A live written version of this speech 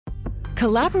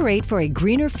Collaborate for a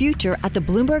greener future at the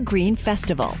Bloomberg Green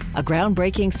Festival, a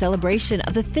groundbreaking celebration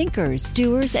of the thinkers,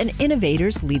 doers, and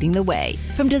innovators leading the way.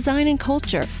 From design and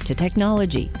culture to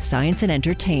technology, science, and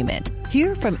entertainment.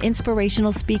 Hear from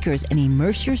inspirational speakers and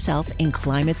immerse yourself in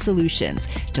climate solutions.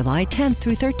 July 10th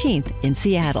through 13th in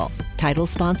Seattle. Title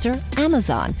sponsor,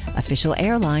 Amazon. Official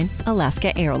airline,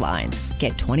 Alaska Airlines.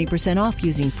 Get 20% off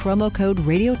using promo code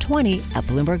Radio20 at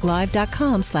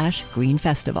BloombergLive.com/Green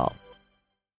Festival.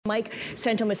 Mike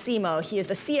Santomassimo, he is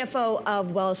the CFO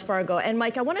of Wells Fargo. And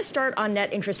Mike, I want to start on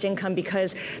net interest income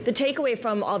because the takeaway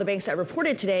from all the banks that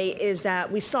reported today is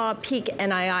that we saw peak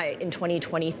NII in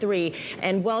 2023,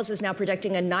 and Wells is now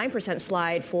projecting a 9%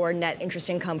 slide for net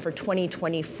interest income for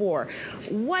 2024.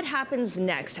 What happens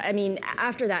next? I mean,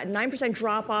 after that 9%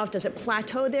 drop off, does it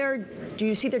plateau there? Do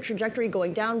you see the trajectory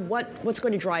going down? What's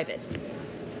going to drive it?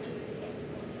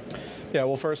 Yeah,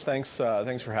 well, first, thanks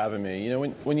for having me. You know,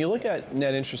 when you look at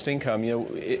net interest income, you know,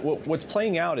 what's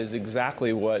playing out is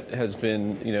exactly what has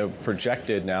been, you know,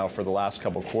 projected now for the last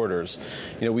couple quarters.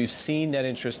 You know, we've seen net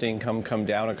interest income come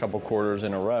down a couple quarters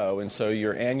in a row, and so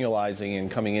you're annualizing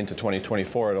and coming into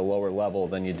 2024 at a lower level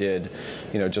than you did,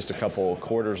 you know, just a couple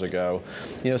quarters ago.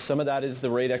 You know, some of that is the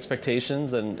rate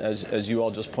expectations, and as you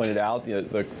all just pointed out, you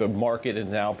know, the market is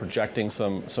now projecting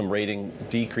some rating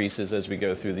decreases as we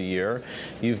go through the year.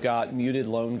 You've got muted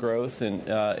loan growth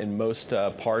in most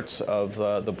parts of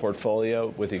the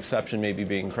portfolio, with the exception maybe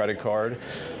being credit card.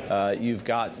 You've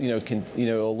got a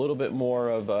little bit more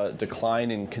of a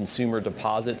decline in consumer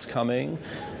deposits coming,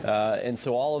 and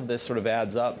so all of this sort of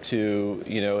adds up to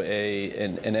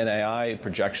an NII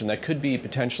projection that could be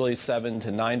potentially 7 to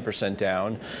 9%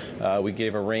 down. We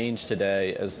gave a range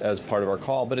today as part of our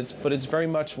call, but it's very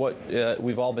much what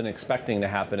we've all been expecting to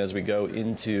happen as we go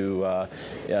into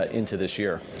this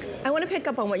year. I want to pick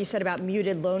up on what you said about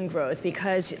muted loan growth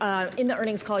because in the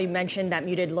earnings call you mentioned that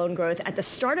muted loan growth at the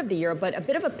start of the year, but a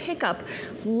bit of a pickup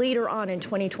later on in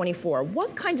 2024.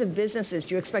 What kinds of businesses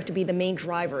do you expect to be the main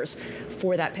drivers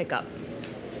for that pickup?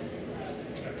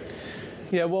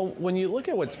 Yeah, well, when you look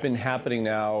at what's been happening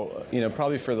now,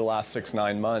 probably for the last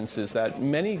 6-9 months, is that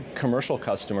many commercial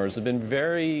customers have been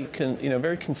very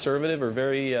conservative or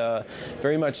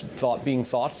very much being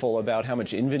thoughtful about how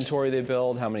much inventory they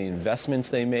build, how many investments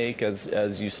they make,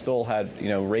 as you still had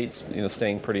rates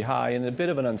staying pretty high and a bit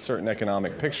of an uncertain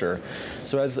economic picture.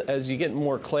 So as you get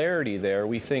more clarity there,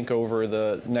 we think over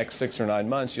the next 6 or 9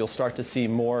 months, you'll start to see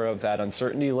more of that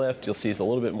uncertainty lift. You'll see a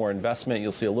little bit more investment.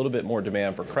 You'll see a little bit more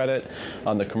demand for credit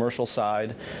on the commercial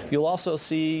side. You'll also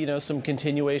see, some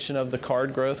continuation of the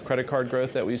credit card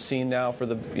growth that we've seen now for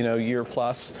the, year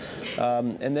plus.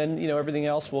 And then, everything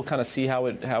else we'll kind of see how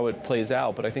it plays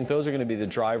out. But I think those are going to be the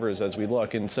drivers as we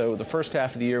look. And so the first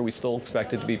half of the year, we still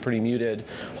expect it to be pretty muted.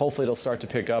 Hopefully it'll start to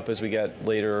pick up as we get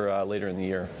later in the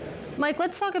year. Mike,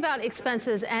 let's talk about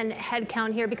expenses and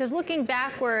headcount here, because looking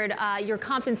backward, your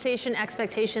compensation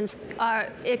expenses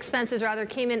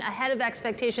came in ahead of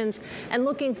expectations, and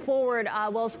looking forward,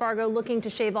 Wells Fargo looking to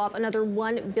shave off another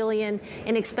 $1 billion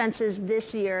in expenses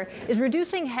this year. Is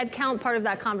reducing headcount part of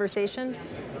that conversation?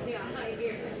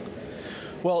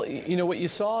 Well, what you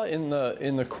saw in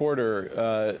the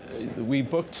quarter, we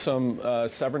booked some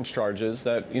severance charges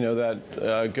that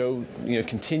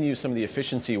continue some of the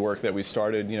efficiency work that we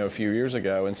started a few years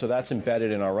ago, and so that's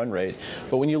embedded in our run rate.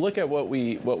 But when you look at what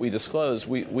we disclosed,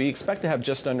 we expect to have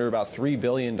just under about $3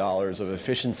 billion of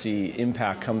efficiency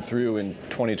impact come through in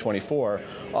 2024,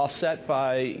 offset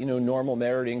by normal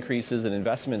merit increases and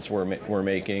investments we're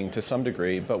making to some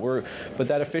degree. But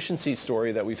that efficiency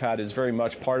story that we've had is very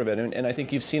much part of it, and I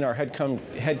think you've seen our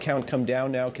headcount come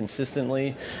down now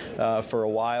consistently for a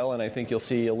while, and I think you'll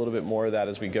see a little bit more of that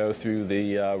as we go through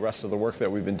the rest of the work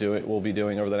that we'll be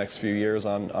doing over the next few years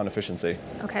on efficiency.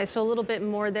 Okay, so a little bit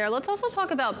more there. Let's also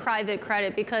talk about private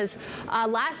credit, because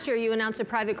last year you announced a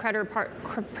private credit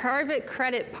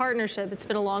partnership. It's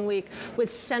been a long week with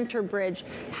Centerbridge.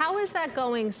 How is that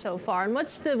going so far, and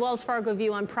what's the Wells Fargo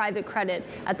view on private credit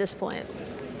at this point?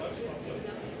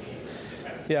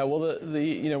 Yeah, well,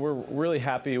 we're really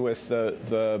happy with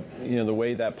the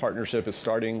way that partnership is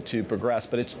starting to progress,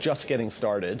 but it's just getting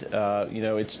started.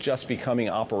 It's just becoming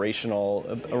operational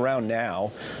around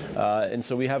now, and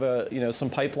so we have some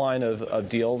pipeline of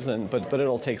deals, but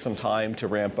it'll take some time to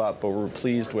ramp up. But we're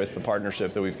pleased with the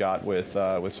partnership that we've got with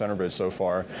Centerbridge so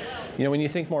far. When you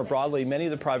think more broadly, many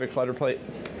of the private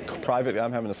private,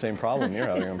 I'm having the same problem you're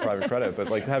having on private credit, but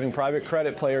like having private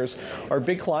credit players are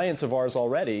big clients of ours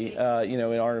already,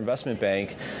 in our investment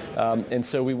bank. And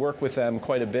so we work with them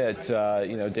quite a bit,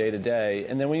 day to day.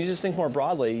 And then when you just think more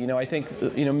broadly, I think,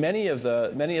 many of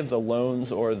the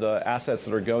loans or the assets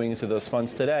that are going into those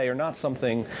funds today are not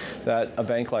something that a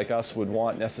bank like us would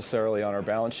want necessarily on our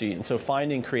balance sheet. And so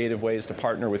finding creative ways to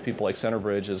partner with people like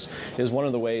Centerbridge is one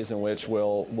of the ways in which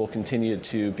we'll continue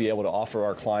to be able to offer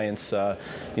our clients, the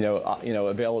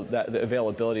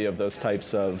availability of those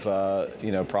types of,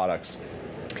 products.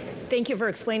 Thank you for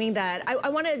explaining that. I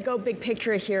want to go big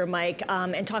picture here, Mike,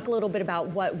 and talk a little bit about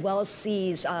what Wells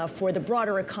sees for the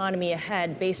broader economy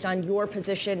ahead based on your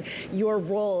position, your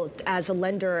role as a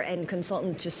lender and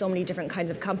consultant to so many different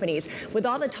kinds of companies. With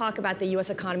all the talk about the U.S.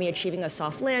 economy achieving a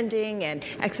soft landing and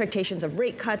expectations of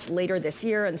rate cuts later this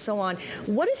year and so on,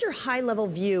 what is your high-level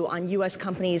view on U.S.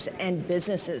 companies and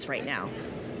businesses right now?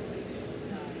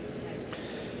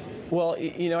 Well,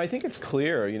 I think it's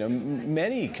clear,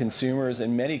 many consumers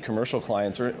and many commercial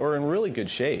clients are in really good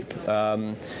shape.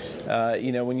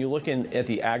 When you look at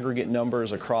the aggregate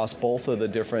numbers across both of the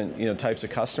different, types of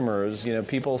customers,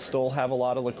 people still have a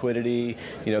lot of liquidity.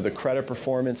 The credit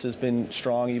performance has been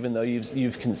strong, even though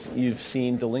you've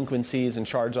seen delinquencies and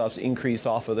charge-offs increase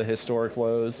off of the historic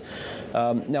lows.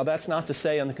 Now, that's not to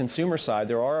say on the consumer side,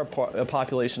 there are a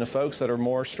population of folks that are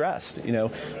more stressed,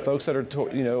 folks that are,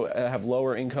 have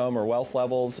lower income or wealth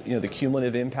levels. The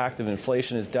cumulative impact of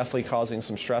inflation is definitely causing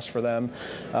some stress for them.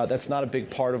 That's not a big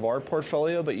part of our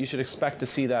portfolio, but you should expect to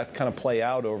see that kind of play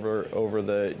out over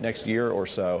the next year or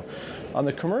so. On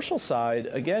the commercial side,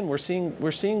 again, we're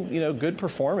seeing good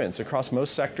performance across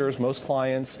most sectors, most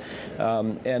clients,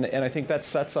 and I think that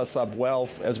sets us up well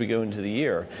as we go into the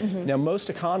year. Mm-hmm. Now,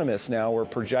 most economists now are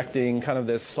projecting kind of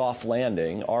this soft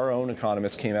landing. Our own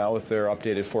economists came out with their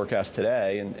updated forecast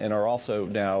today and are also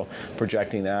now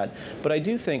projecting that. But I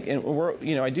do think,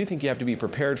 I do think you have to be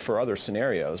prepared for other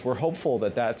scenarios. We're hopeful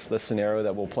that that's the scenario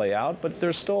that will play out, but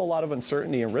there's still a lot of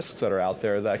uncertainty and risks that are out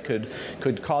there that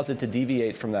could cause it to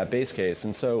deviate from that base case.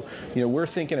 And so, we're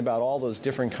thinking about all those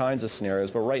different kinds of scenarios,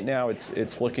 but right now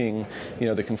it's looking,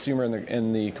 the consumer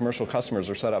and the commercial customers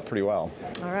are set up pretty well.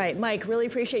 All right, Mike, really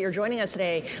appreciate your joining us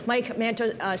today. Mike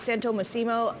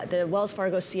Santomassimo, the Wells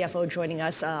Fargo CFO, joining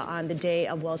us on the day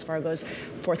of Wells Fargo's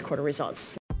fourth quarter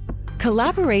results.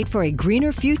 Collaborate for a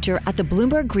greener future at the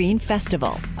Bloomberg Green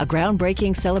Festival, a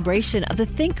groundbreaking celebration of the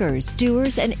thinkers,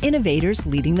 doers, and innovators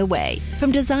leading the way.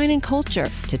 From design and culture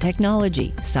to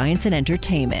technology, science, and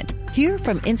entertainment. Hear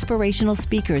from inspirational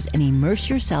speakers and immerse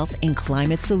yourself in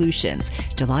climate solutions.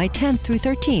 July 10th through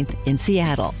 13th in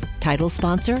Seattle. Title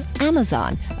sponsor,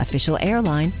 Amazon. Official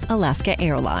airline, Alaska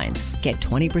Airlines. Get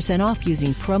 20% off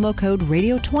using promo code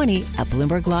radio20 at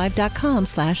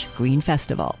BloombergLive.com/Green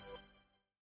Festival.